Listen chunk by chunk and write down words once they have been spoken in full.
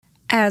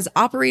As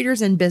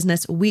operators in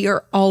business, we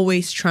are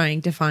always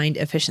trying to find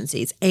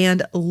efficiencies.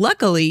 And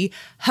luckily,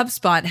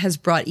 HubSpot has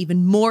brought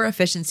even more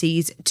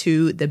efficiencies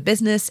to the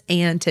business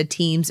and to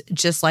teams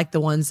just like the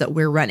ones that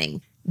we're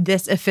running.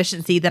 This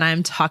efficiency that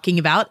I'm talking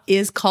about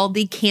is called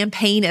the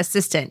Campaign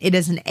Assistant. It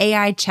is an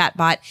AI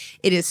chatbot.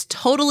 It is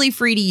totally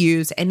free to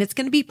use, and it's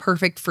going to be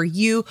perfect for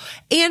you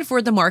and for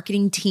the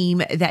marketing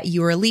team that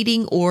you are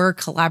leading or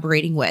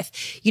collaborating with.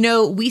 You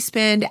know, we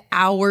spend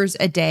hours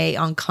a day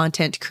on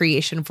content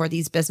creation for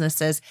these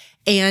businesses,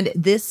 and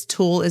this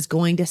tool is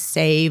going to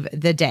save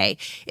the day.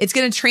 It's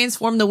going to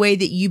transform the way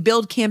that you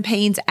build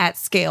campaigns at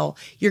scale.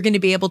 You're going to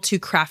be able to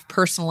craft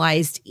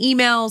personalized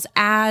emails,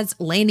 ads,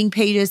 landing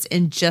pages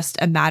in just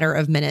a matter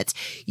of minutes.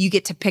 You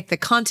get to pick the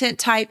content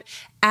type,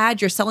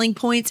 add your selling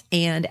points,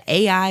 and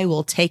AI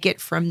will take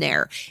it from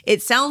there.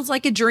 It sounds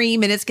like a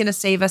dream, and it's going to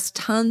save us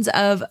tons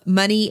of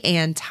money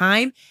and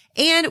time.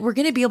 And we're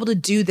going to be able to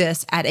do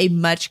this at a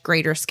much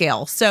greater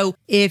scale. So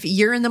if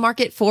you're in the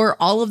market for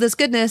all of this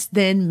goodness,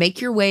 then make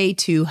your way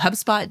to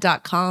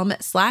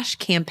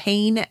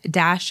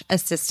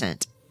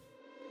HubSpot.com/campaign-assistant.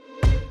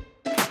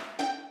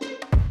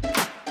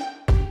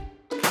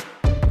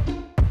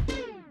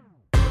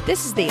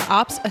 This is the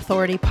Ops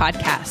Authority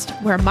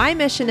podcast, where my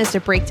mission is to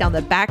break down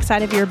the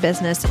backside of your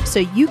business so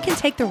you can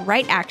take the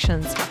right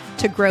actions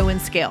to grow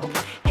and scale.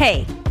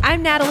 Hey,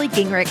 I'm Natalie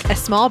Gingrich, a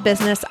small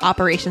business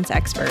operations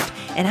expert,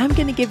 and I'm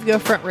going to give you a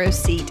front row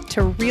seat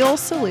to real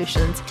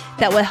solutions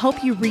that will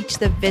help you reach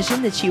the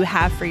vision that you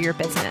have for your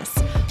business,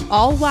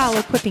 all while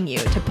equipping you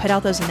to put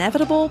out those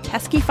inevitable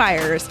pesky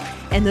fires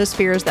and those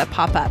fears that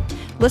pop up.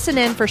 Listen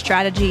in for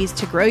strategies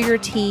to grow your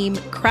team,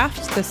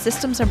 craft the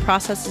systems and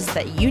processes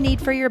that you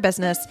need for your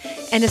business,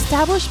 and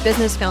establish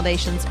business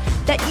foundations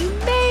that you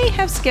may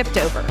have skipped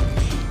over.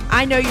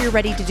 I know you're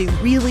ready to do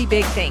really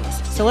big things,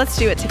 so let's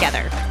do it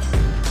together.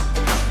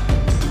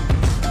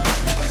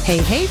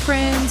 Hey,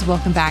 friends.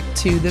 Welcome back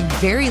to the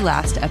very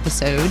last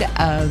episode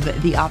of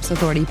the Ops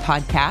Authority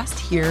podcast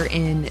here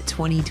in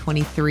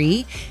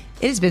 2023.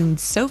 It has been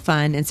so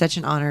fun and such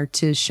an honor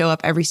to show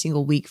up every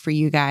single week for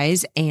you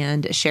guys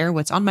and share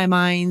what's on my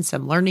mind,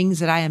 some learnings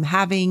that I am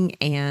having,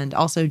 and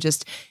also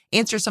just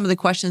answer some of the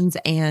questions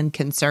and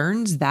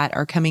concerns that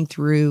are coming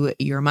through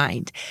your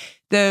mind.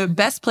 The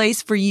best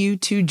place for you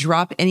to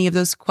drop any of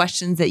those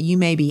questions that you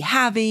may be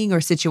having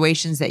or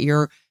situations that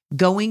you're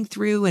going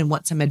through and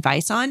want some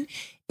advice on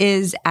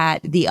is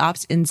at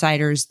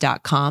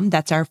theopsinsiders.com.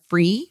 That's our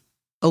free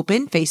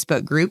open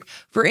Facebook group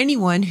for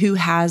anyone who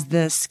has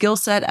the skill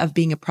set of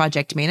being a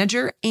project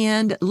manager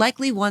and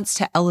likely wants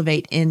to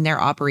elevate in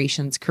their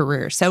operations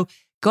career. So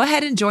go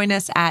ahead and join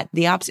us at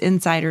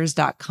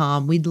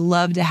theopsinsiders.com. We'd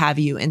love to have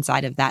you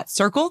inside of that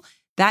circle.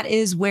 That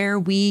is where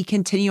we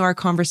continue our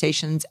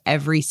conversations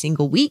every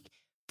single week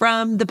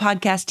from the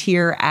podcast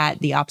here at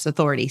the Ops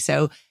Authority.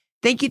 So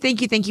thank you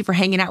for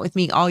hanging out with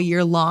me all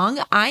year long.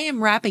 I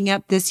am wrapping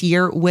up this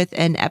year with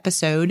an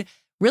episode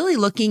really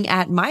looking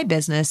at my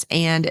business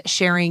and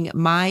sharing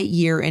my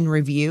year in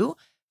review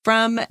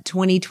from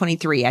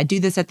 2023. I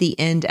do this at the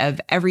end of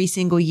every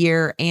single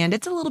year, and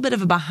it's a little bit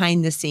of a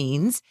behind the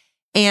scenes.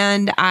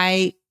 And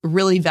I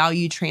really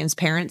value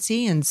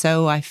transparency. And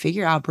so I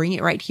figure I'll bring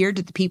it right here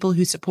to the people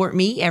who support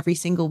me every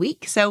single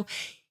week. So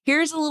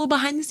here's a little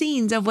behind the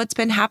scenes of what's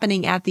been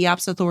happening at the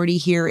Ops Authority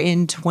here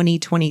in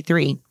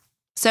 2023.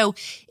 So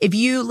if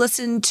you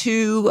listen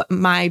to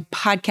my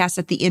podcast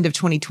at the end of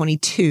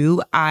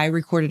 2022, I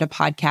recorded a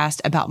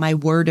podcast about my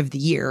word of the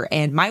year.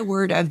 And my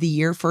word of the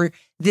year for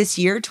this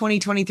year,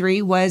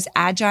 2023, was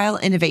agile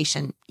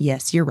innovation.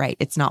 Yes, you're right.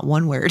 It's not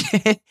one word.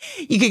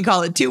 You can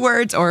call it two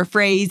words or a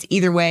phrase,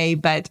 either way,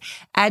 but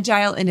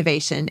agile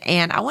innovation.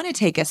 And I want to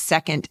take a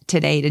second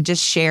today to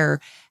just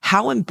share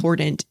how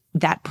important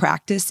that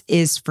practice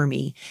is for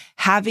me.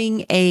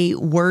 Having a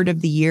word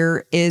of the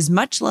year is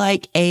much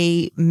like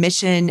a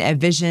mission, a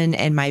vision,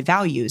 and my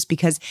values,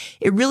 because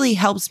it really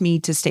helps me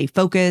to stay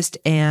focused,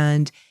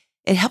 and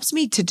it helps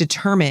me to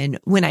determine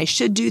when I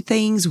should do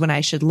things, when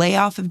I should lay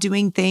off of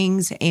doing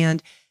things,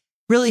 and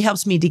really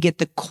helps me to get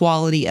the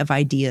quality of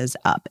ideas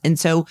up. And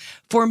so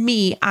for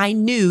me, I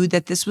knew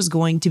that this was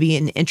going to be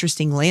an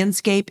interesting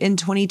landscape in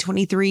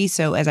 2023.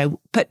 So as I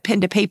put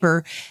pen to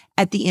paper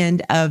at the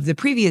end of the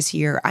previous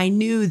year, I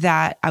knew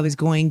that I was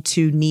going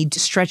to need to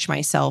stretch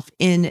myself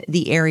in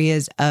the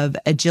areas of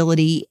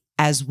agility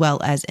as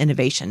well as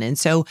innovation. And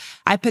so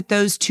I put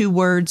those two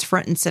words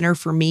front and center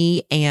for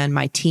me and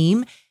my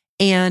team.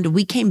 And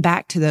we came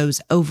back to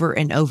those over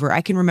and over.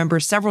 I can remember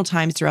several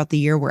times throughout the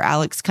year where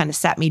Alex kind of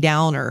sat me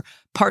down or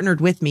partnered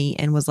with me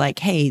and was like,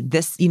 hey,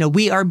 this,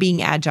 we are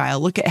being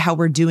agile. Look at how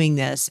we're doing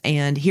this.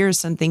 And here's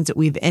some things that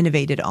we've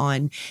innovated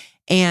on.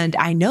 And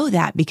I know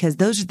that because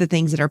those are the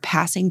things that are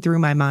passing through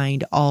my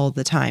mind all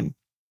the time.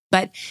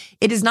 But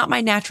it is not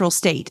my natural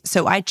state.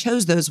 So I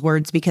chose those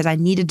words because I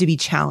needed to be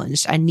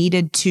challenged. I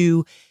needed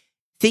to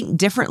think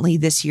differently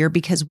this year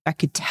because I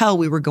could tell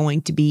we were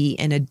going to be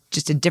in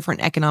just a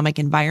different economic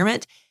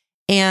environment.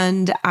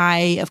 And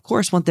I, of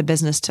course, want the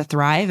business to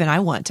thrive, and I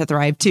want to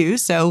thrive too.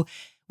 So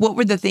what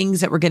were the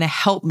things that were going to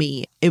help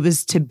me? It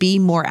was to be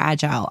more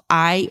agile.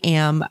 I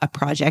am a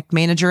project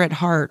manager at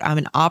heart. I'm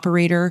an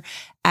operator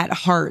at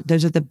heart.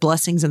 Those are the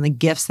blessings and the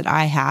gifts that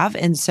I have.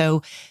 And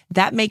so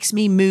that makes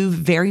me move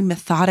very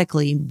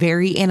methodically,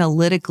 very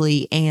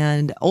analytically,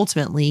 and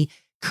ultimately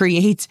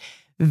create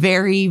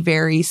very,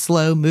 very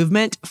slow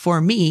movement for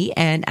me.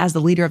 And as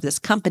the leader of this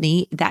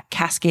company, that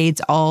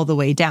cascades all the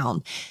way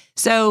down.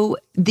 So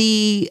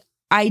the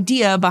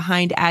idea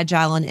behind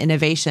Agile and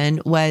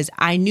innovation was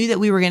I knew that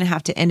we were going to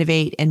have to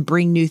innovate and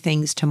bring new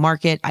things to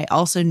market. I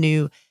also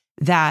knew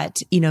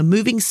that,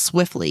 moving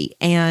swiftly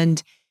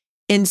and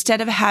instead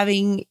of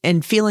having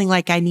and feeling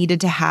like I needed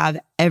to have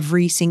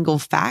every single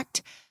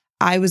fact,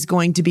 I was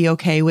going to be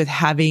okay with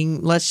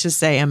having, let's just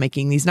say I'm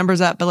making these numbers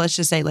up, but let's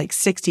just say like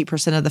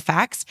 60% of the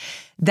facts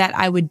that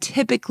I would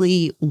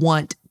typically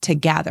want to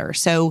gather.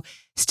 So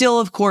still,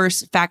 of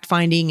course, fact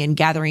finding and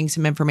gathering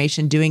some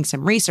information, doing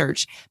some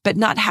research, but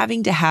not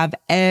having to have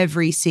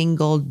every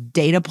single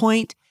data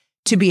point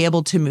to be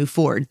able to move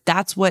forward.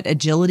 That's what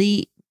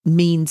agility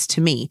means to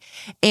me.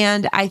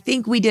 And I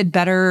think we did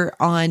better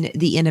on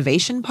the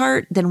innovation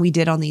part than we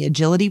did on the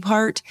agility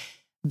part.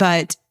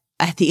 But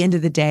at the end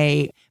of the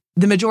day,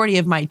 the majority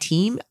of my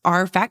team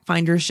are fact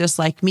finders just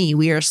like me.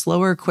 We are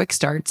slower quick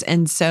starts.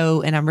 And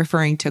I'm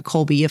referring to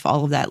Kolbe if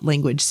all of that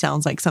language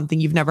sounds like something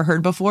you've never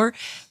heard before.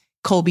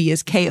 Kolbe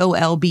is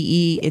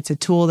Kolbe. It's a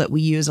tool that we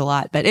use a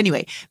lot. But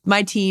anyway,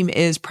 my team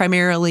is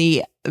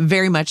primarily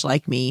very much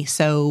like me.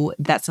 So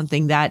that's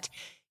something that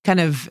kind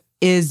of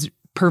is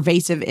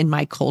pervasive in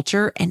my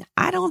culture. And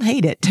I don't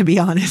hate it, to be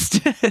honest.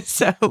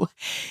 So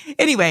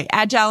anyway,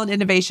 agile and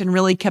innovation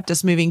really kept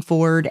us moving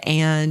forward.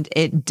 And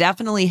it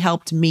definitely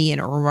helped me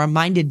and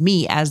reminded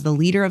me as the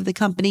leader of the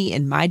company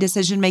in my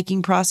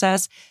decision-making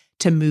process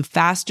to move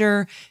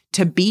faster,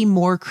 to be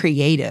more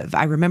creative.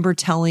 I remember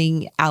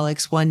telling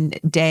Alex one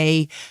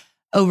day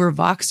over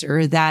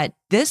Voxer that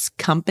this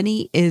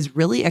company is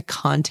really a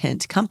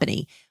content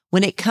company.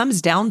 When it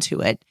comes down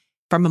to it,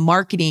 from a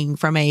marketing,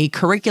 from a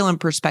curriculum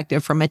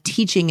perspective, from a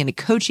teaching and a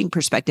coaching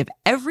perspective,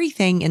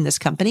 everything in this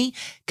company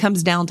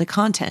comes down to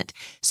content.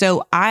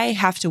 So I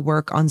have to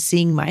work on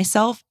seeing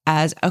myself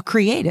as a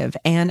creative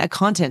and a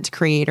content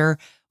creator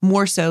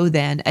more so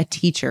than a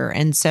teacher.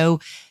 And so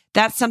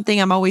that's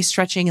something I'm always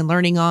stretching and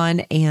learning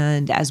on.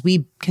 And as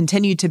we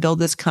continue to build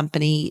this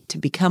company to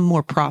become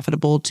more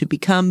profitable, to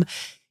become,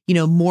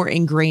 more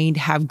ingrained,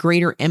 have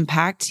greater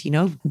impact,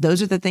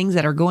 those are the things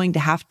that are going to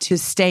have to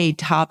stay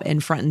top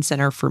and front and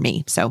center for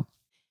me. So a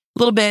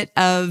little bit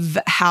of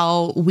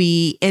how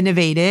we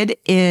innovated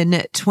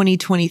in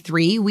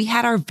 2023. We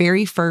had our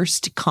very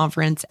first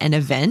conference and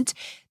event.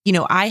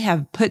 I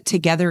have put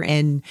together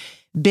and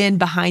been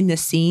behind the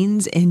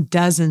scenes in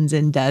dozens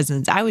and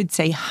dozens, I would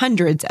say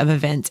hundreds of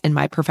events in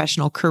my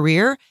professional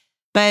career.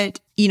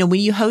 But,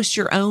 when you host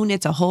your own,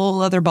 it's a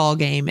whole other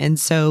ballgame. And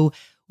so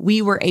we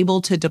were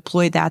able to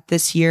deploy that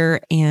this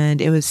year,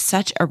 and it was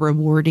such a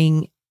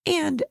rewarding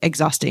and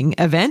exhausting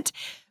event.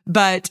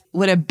 But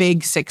what a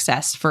big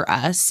success for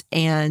us.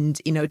 And,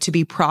 to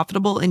be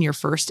profitable in your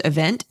first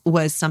event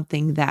was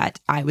something that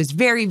I was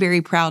very,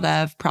 very proud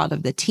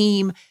of the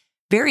team,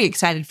 very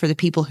excited for the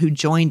people who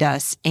joined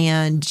us,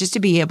 and just to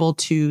be able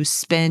to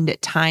spend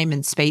time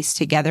and space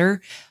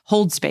together,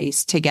 hold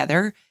space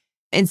together,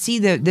 and see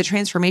the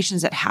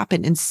transformations that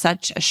happen in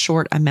such a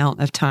short amount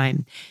of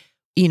time.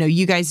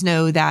 You guys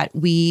know that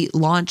we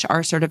launch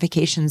our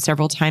certification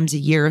several times a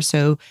year.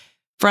 So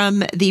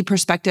from the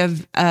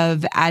perspective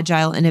of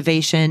agile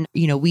innovation,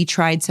 we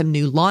tried some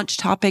new launch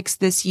topics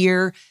this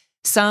year.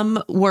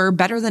 Some were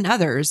better than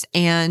others.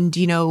 And,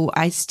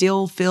 I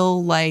still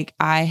feel like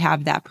I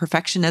have that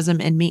perfectionism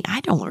in me.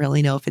 I don't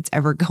really know if it's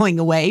ever going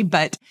away,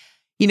 but,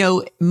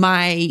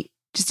 my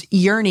just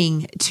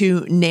yearning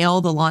to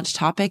nail the launch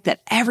topic that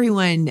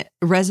everyone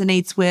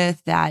resonates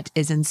with, that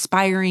is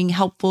inspiring,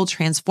 helpful,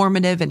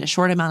 transformative in a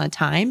short amount of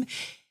time.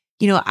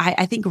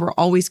 I think we're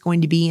always going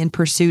to be in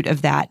pursuit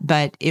of that,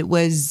 but it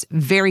was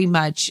very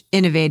much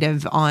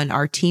innovative on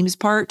our team's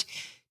part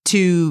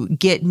to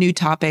get new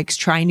topics,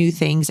 try new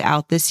things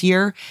out this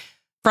year.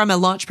 From a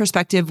launch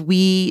perspective,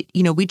 we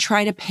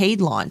tried a paid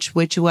launch,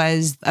 which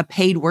was a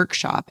paid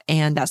workshop.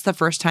 And that's the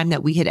first time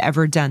that we had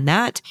ever done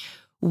that.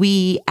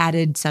 We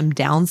added some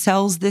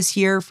downsells this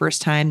year,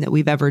 first time that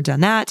we've ever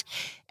done that.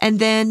 And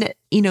then,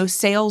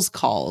 sales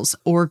calls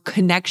or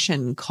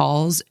connection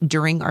calls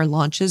during our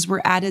launches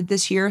were added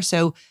this year.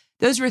 So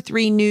those were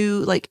 3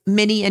 new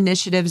mini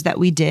initiatives that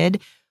we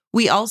did.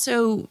 We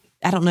also,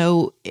 I don't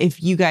know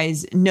if you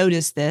guys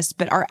noticed this,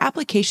 but our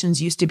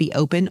applications used to be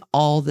open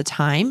all the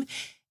time.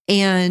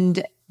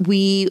 And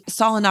we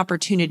saw an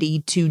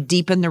opportunity to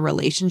deepen the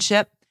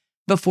relationship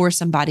before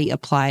somebody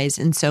applies.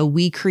 And so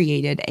we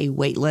created a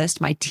wait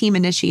list. My team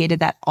initiated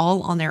that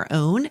all on their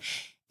own.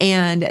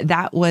 And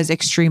that was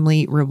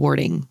extremely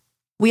rewarding.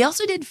 We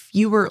also did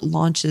fewer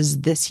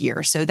launches this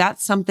year. So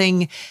that's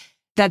something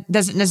that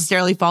doesn't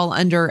necessarily fall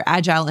under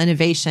agile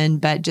innovation,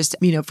 but just,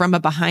 from a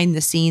behind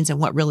the scenes and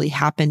what really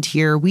happened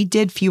here, we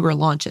did fewer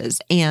launches.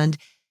 And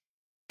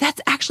that's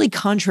actually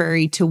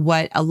contrary to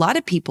what a lot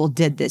of people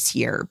did this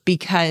year,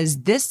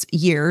 because this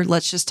year,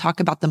 let's just talk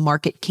about the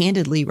market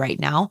candidly right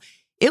now.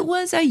 It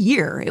was a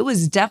year. It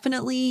was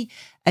definitely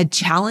a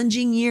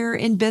challenging year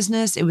in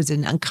business. It was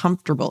an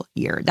uncomfortable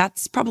year.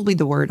 That's probably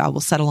the word I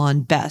will settle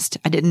on best.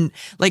 I didn't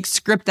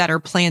script that or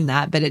plan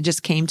that, but it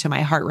just came to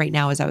my heart right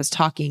now as I was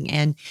talking.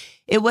 And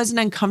it was an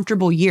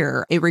uncomfortable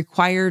year. It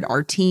required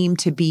our team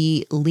to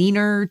be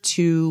leaner,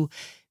 to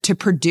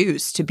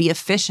produce, to be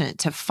efficient,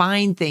 to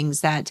find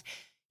things that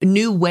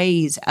new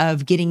ways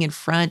of getting in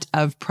front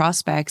of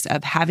prospects,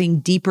 of having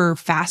deeper,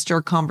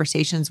 faster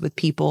conversations with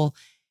people,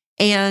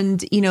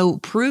 and,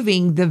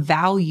 proving the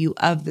value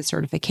of the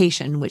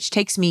certification, which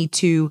takes me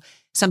to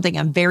something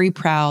I'm very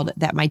proud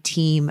that my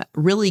team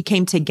really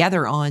came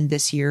together on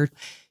this year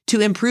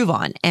to improve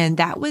on. And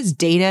that was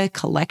data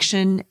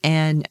collection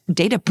and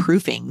data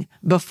proofing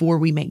before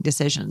we make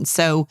decisions.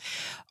 So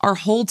our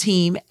whole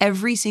team,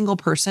 every single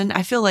person,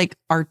 I feel like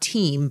our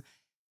team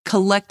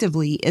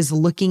collectively is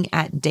looking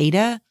at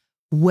data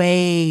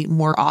way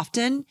more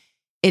often.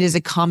 It is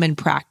a common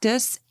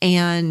practice.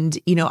 And,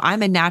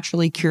 I'm a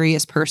naturally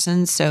curious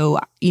person. So,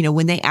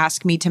 when they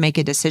ask me to make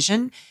a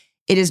decision,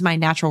 it is my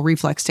natural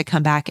reflex to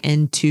come back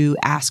and I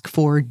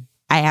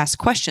ask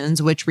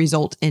questions which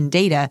result in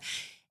data.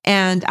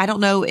 And I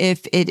don't know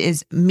if it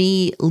is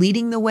me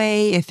leading the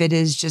way, if it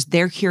is just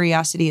their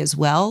curiosity as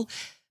well.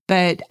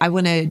 But I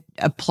want to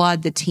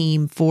applaud the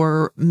team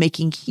for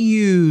making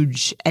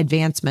huge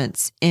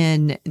advancements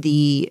in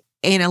the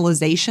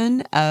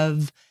analyzation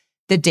of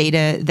the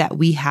data that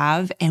we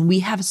have. And we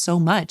have so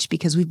much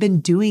because we've been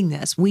doing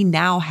this. We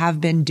now have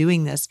been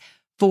doing this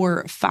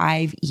for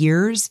 5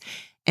 years.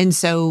 And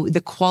so the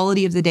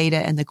quality of the data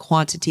and the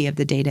quantity of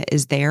the data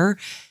is there.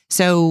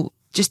 So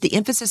just the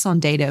emphasis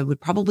on data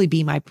would probably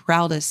be my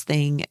proudest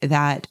thing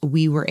that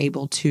we were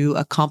able to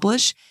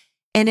accomplish.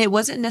 And it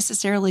wasn't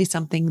necessarily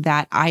something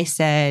that I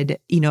said,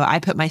 I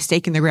put my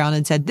stake in the ground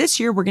and said, this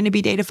year we're going to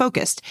be data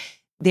focused.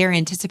 They're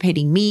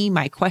anticipating me,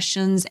 my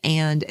questions,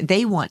 and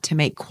they want to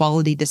make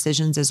quality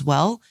decisions as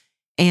well.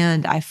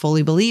 And I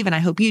fully believe, and I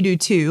hope you do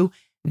too,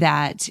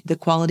 that the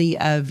quality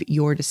of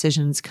your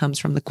decisions comes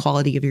from the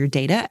quality of your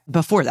data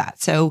before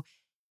that. So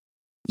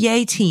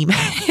yay, team.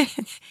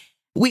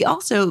 We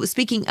also,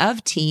 speaking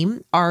of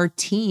team, our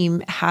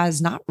team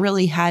has not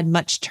really had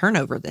much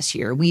turnover this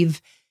year.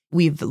 We've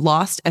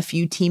lost a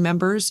few team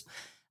members,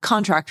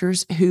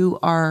 contractors who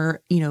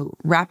are,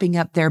 wrapping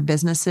up their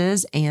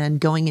businesses and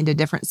going into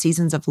different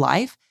seasons of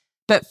life.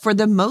 But for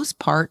the most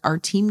part, our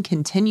team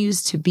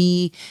continues to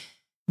be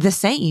the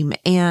same.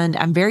 And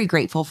I'm very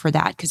grateful for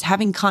that, because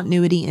having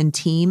continuity in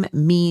team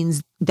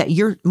means that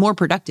you're more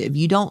productive.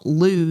 You don't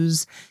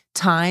lose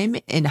time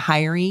in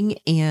hiring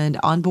and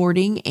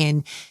onboarding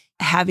and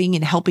having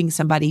and helping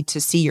somebody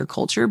to see your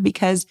culture,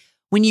 because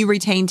when you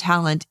retain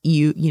talent,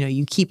 you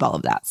keep all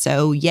of that.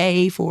 So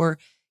yay for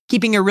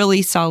keeping a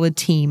really solid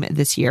team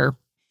this year.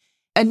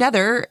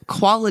 Another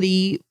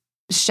quality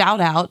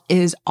shout out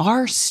is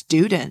our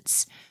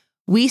students.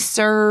 We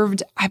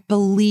served, I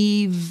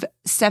believe,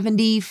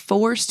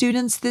 74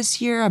 students this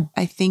year.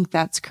 I think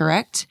that's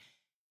correct.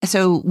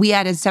 So we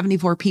added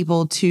 74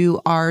 people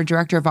to our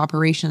Director of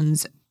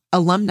Operations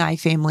alumni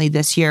family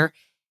this year.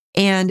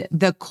 And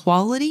the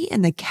quality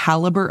and the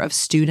caliber of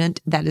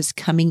student that is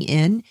coming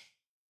in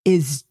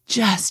is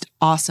just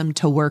awesome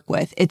to work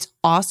with. It's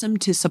awesome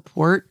to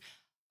support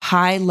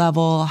high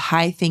level,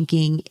 high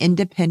thinking,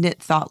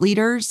 independent thought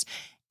leaders.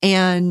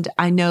 And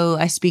I know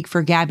I speak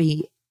for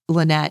Gabby,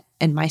 Lynette,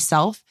 and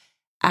myself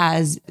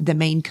as the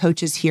main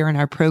coaches here in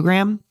our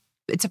program.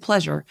 It's a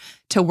pleasure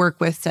to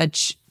work with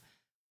such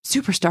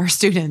superstar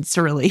students,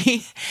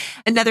 really.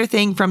 Another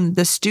thing from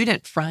the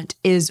student front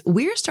is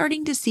we're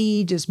starting to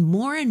see just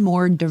more and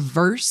more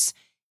diverse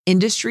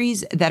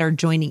industries that are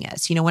joining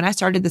us. When I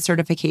started the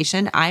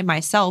certification, I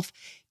myself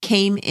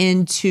came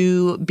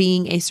into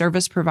being a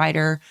service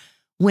provider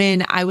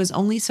when I was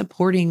only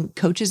supporting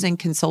coaches and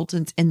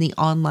consultants in the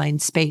online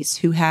space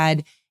who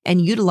had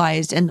and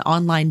utilized an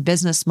online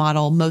business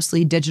model,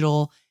 mostly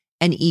digital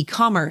and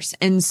e-commerce.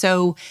 And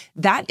so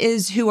that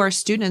is who our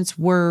students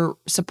were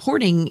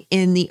supporting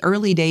in the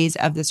early days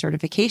of the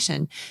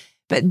certification.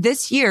 But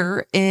this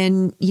year,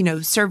 in,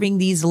 serving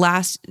these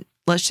last,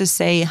 let's just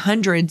say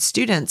 100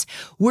 students,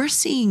 we're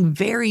seeing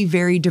very,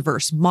 very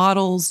diverse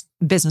models,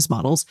 business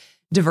models,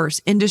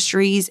 diverse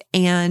industries.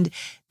 And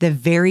the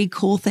very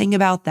cool thing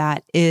about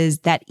that is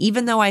that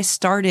even though I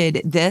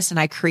started this and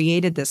I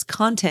created this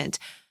content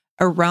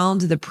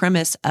around the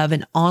premise of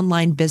an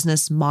online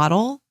business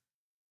model,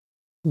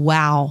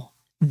 wow,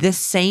 the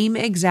same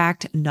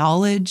exact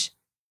knowledge,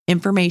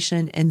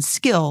 information, and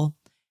skill,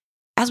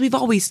 as we've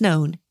always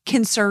known,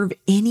 can serve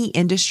any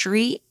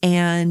industry.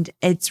 And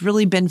it's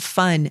really been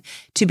fun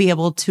to be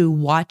able to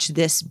watch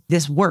this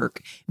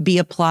work be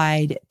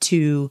applied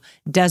to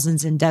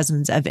dozens and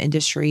dozens of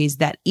industries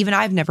that even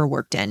I've never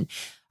worked in.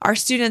 Our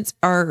students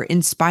are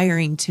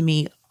inspiring to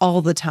me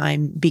all the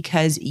time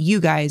because you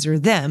guys, or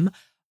them,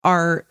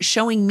 are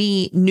showing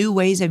me new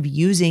ways of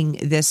using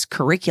this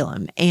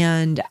curriculum.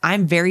 And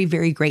I'm very,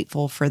 very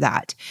grateful for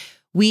that.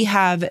 We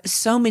have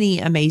so many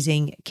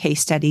amazing case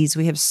studies.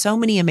 We have so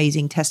many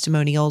amazing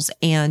testimonials,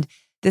 and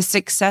the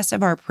success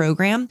of our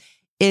program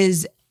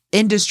is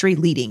industry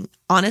leading.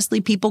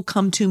 Honestly, people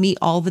come to me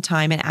all the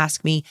time and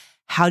ask me,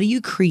 how do you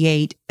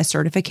create a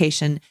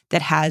certification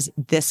that has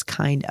this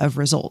kind of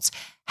results?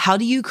 How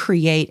do you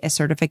create a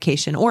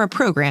certification or a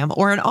program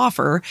or an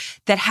offer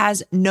that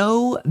has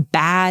no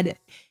bad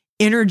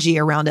energy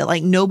around it?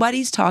 Like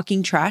nobody's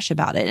talking trash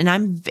about it. And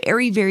I'm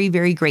very, very,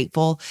 very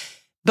grateful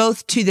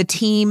both to the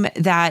team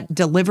that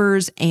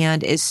delivers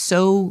and is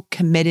so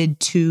committed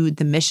to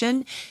the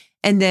mission.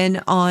 And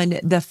then on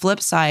the flip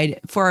side,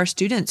 for our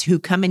students who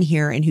come in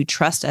here and who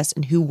trust us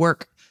and who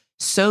work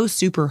so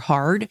super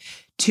hard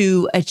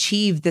to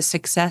achieve the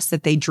success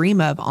that they dream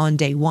of on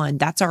day one.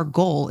 That's our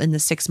goal in the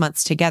 6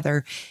 months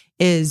together,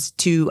 is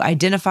to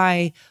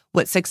identify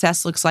what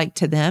success looks like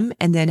to them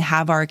and then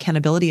have our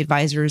accountability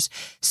advisors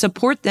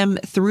support them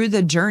through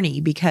the journey,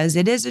 because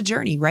it is a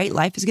journey, right?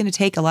 Life is going to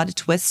take a lot of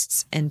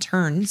twists and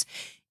turns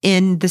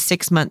in the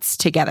 6 months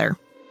together.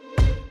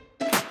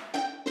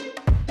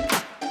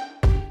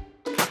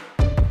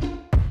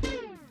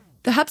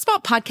 The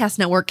HubSpot Podcast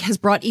Network has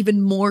brought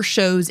even more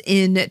shows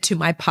into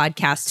my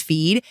podcast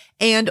feed.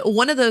 And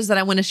one of those that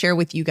I want to share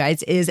with you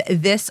guys is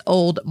This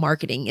Old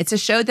Marketing. It's a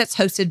show that's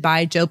hosted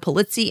by Joe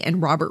Pulizzi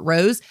and Robert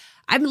Rose.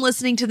 I've been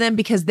listening to them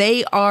because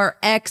they are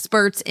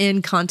experts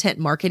in content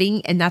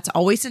marketing, and that's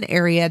always an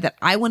area that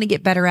I want to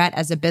get better at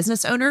as a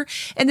business owner.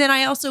 And then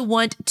I also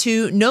want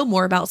to know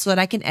more about so that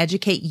I can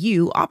educate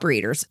you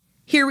operators.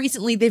 Here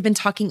recently, they've been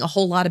talking a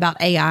whole lot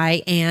about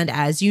AI, and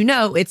as you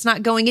know, it's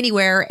not going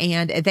anywhere,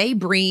 and they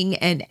bring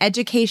an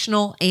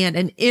educational and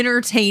an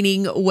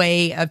entertaining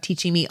way of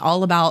teaching me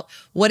all about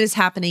what is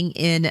happening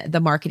in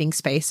the marketing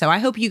space. So I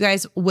hope you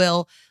guys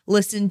will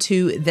listen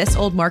to This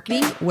Old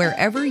Marketing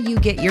wherever you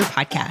get your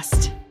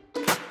podcast.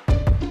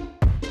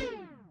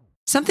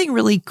 Something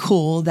really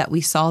cool that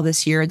we saw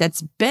this year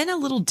that's been a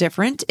little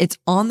different. It's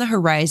on the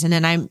horizon,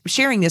 and I'm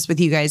sharing this with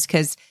you guys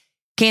because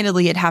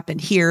candidly, it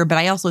happened here, but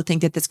I also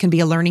think that this can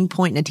be a learning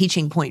point and a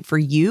teaching point for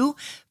you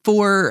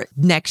for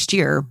next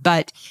year.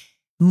 But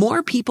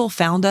more people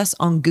found us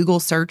on Google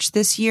search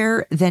this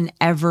year than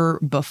ever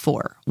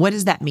before. What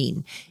does that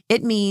mean?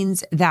 It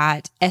means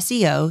that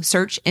SEO,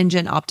 search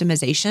engine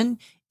optimization,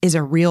 is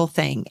a real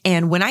thing.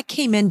 And when I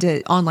came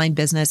into online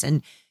business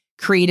and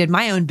created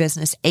my own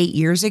business 8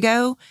 years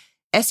ago,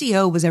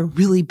 SEO was a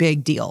really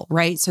big deal,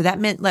 right? So that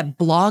meant that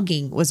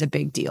blogging was a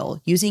big deal.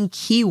 Using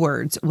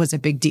keywords was a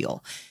big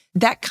deal.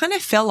 That kind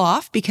of fell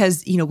off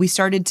because, we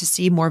started to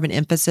see more of an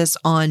emphasis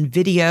on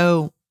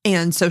video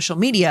and social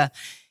media.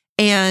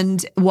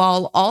 And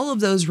while all of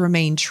those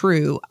remain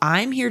true,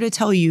 I'm here to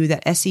tell you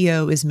that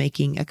SEO is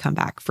making a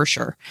comeback for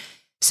sure.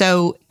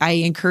 So I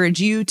encourage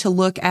you to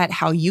look at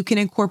how you can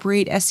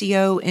incorporate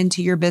SEO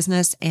into your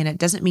business. And it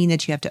doesn't mean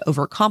that you have to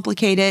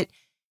overcomplicate it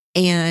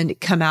and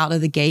come out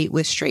of the gate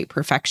with straight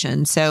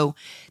perfection. So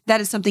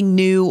that is something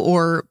new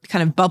or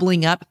kind of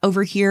bubbling up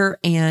over here.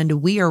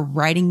 And we are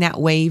riding that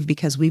wave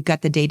because we've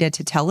got the data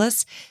to tell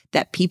us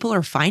that people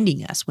are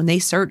finding us. When they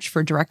search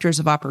for directors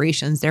of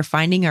operations, they're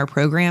finding our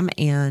program.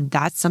 And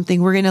that's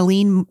something we're going to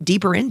lean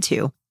deeper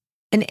into.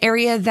 An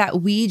area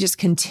that we just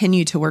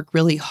continue to work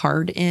really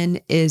hard in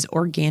is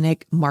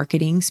organic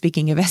marketing.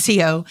 Speaking of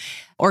SEO,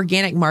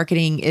 organic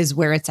marketing is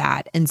where it's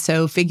at. And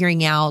so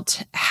figuring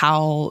out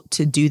how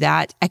to do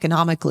that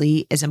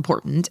economically is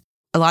important.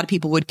 A lot of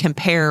people would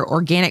compare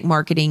organic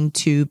marketing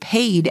to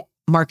paid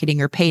marketing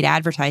or paid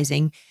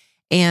advertising.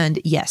 And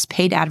yes,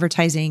 paid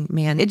advertising,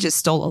 man, it just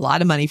stole a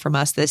lot of money from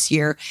us this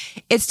year.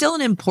 It's still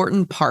an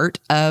important part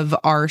of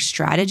our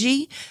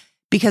strategy,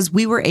 because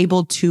we were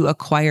able to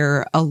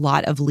acquire a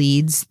lot of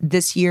leads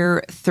this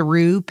year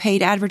through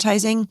paid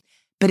advertising,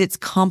 but it's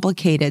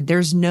complicated.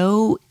 There's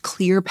no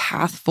clear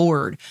path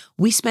forward.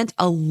 We spent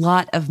a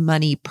lot of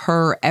money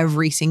per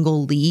every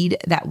single lead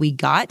that we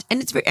got.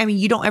 And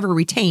you don't ever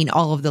retain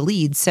all of the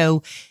leads.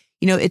 So,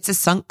 it's a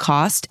sunk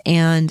cost.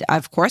 And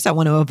of course, I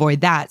want to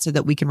avoid that so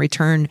that we can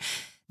return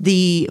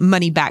the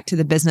money back to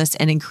the business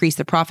and increase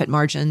the profit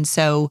margin.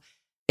 So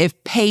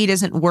if paid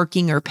isn't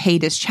working or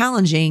paid is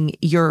challenging,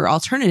 your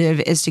alternative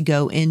is to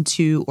go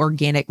into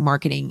organic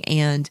marketing.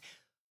 And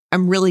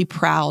I'm really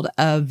proud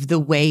of the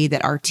way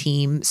that our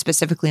team,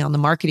 specifically on the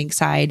marketing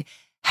side,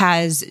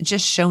 has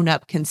just shown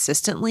up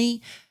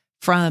consistently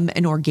from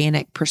an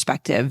organic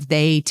perspective.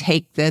 They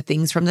take the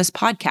things from this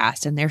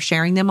podcast and they're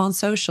sharing them on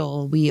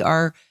social. We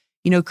are,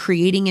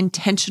 creating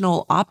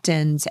intentional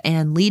opt-ins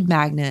and lead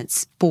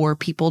magnets for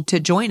people to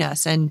join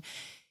us. And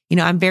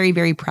I'm very,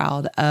 very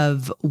proud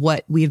of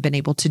what we've been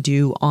able to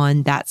do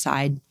on that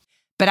side.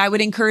 But I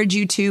would encourage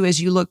you to,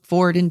 as you look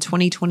forward in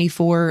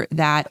 2024,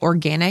 that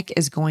organic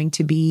is going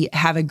to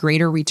have a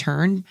greater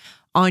return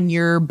on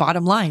your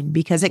bottom line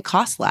because it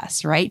costs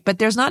less, right? But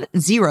there's not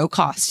zero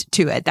cost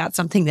to it. That's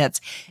something that's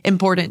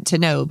important to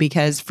know,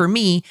 because for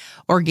me,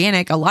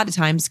 organic a lot of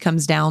times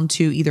comes down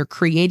to either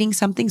creating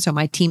something. So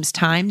my team's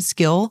time,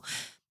 skill,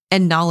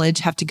 and knowledge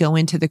have to go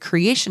into the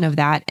creation of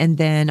that. And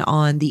then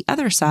on the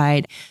other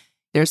side,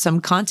 there's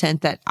some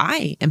content that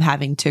I am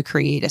having to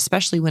create,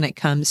 especially when it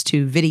comes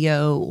to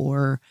video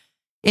or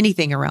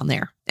anything around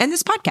there. And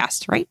this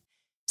podcast, right?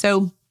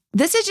 So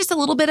this is just a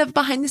little bit of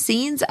behind the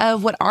scenes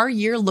of what our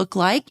year looked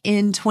like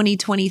in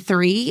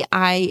 2023.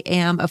 I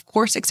am, of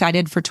course,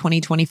 excited for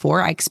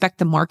 2024. I expect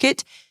the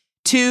market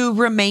to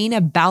remain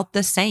about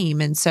the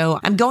same. And so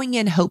I'm going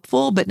in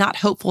hopeful, but not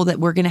hopeful that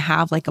we're going to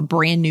have like a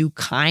brand new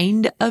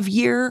kind of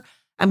year.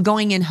 I'm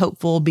going in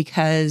hopeful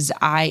because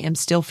I am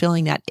still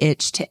feeling that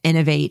itch to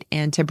innovate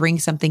and to bring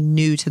something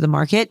new to the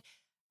market.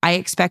 I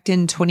expect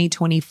in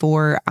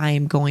 2024, I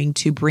am going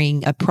to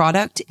bring a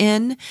product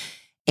in.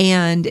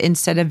 And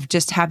instead of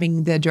just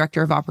having the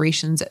Director of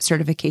Operations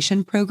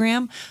certification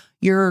program,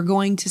 you're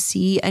going to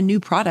see a new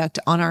product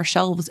on our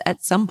shelves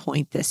at some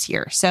point this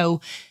year.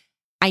 So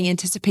I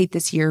anticipate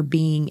this year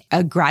being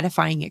a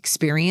gratifying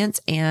experience.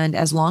 And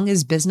as long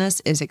as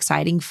business is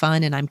exciting,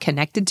 fun, and I'm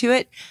connected to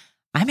it,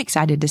 I'm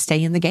excited to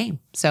stay in the game.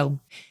 So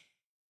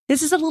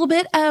this is a little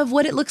bit of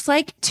what it looks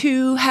like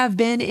to have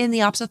been in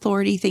the Ops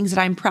Authority, things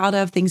that I'm proud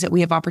of, things that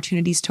we have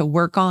opportunities to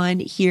work on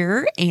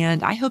here.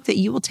 And I hope that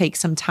you will take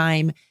some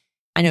time.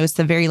 I know it's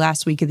the very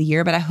last week of the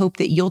year, but I hope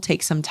that you'll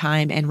take some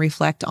time and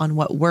reflect on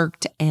what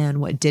worked and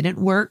what didn't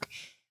work,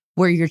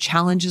 where your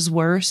challenges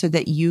were, so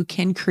that you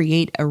can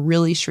create a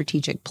really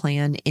strategic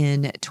plan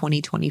in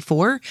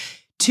 2024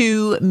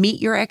 to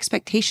meet your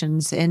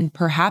expectations and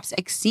perhaps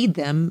exceed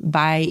them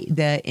by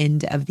the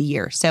end of the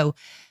year. So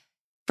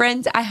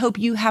friends, I hope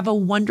you have a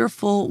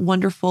wonderful,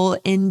 wonderful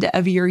end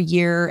of your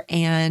year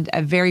and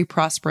a very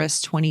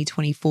prosperous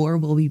 2024.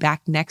 We'll be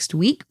back next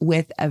week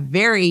with a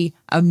very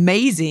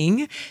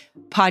amazing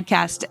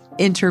podcast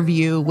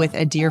interview with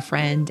a dear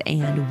friend,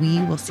 and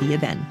we will see you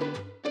then.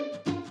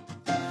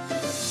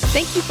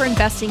 Thank you for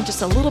investing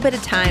just a little bit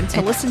of time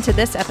to listen to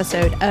this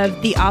episode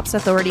of the Ops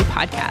Authority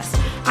podcast.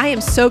 I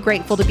am so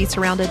grateful to be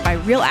surrounded by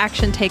real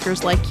action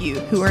takers like you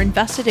who are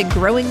invested in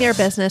growing their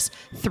business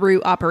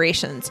through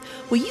operations.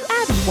 Will you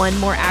add one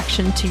more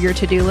action to your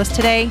to-do list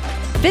today?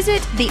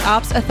 Visit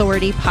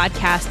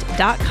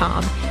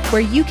theopsauthoritypodcast.com,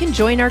 where you can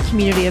join our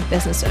community of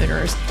business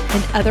owners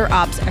and other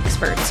ops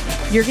experts.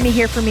 You're going to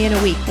hear from me in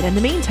a week, but in the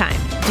meantime,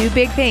 do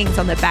big things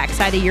on the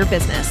backside of your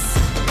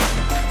business.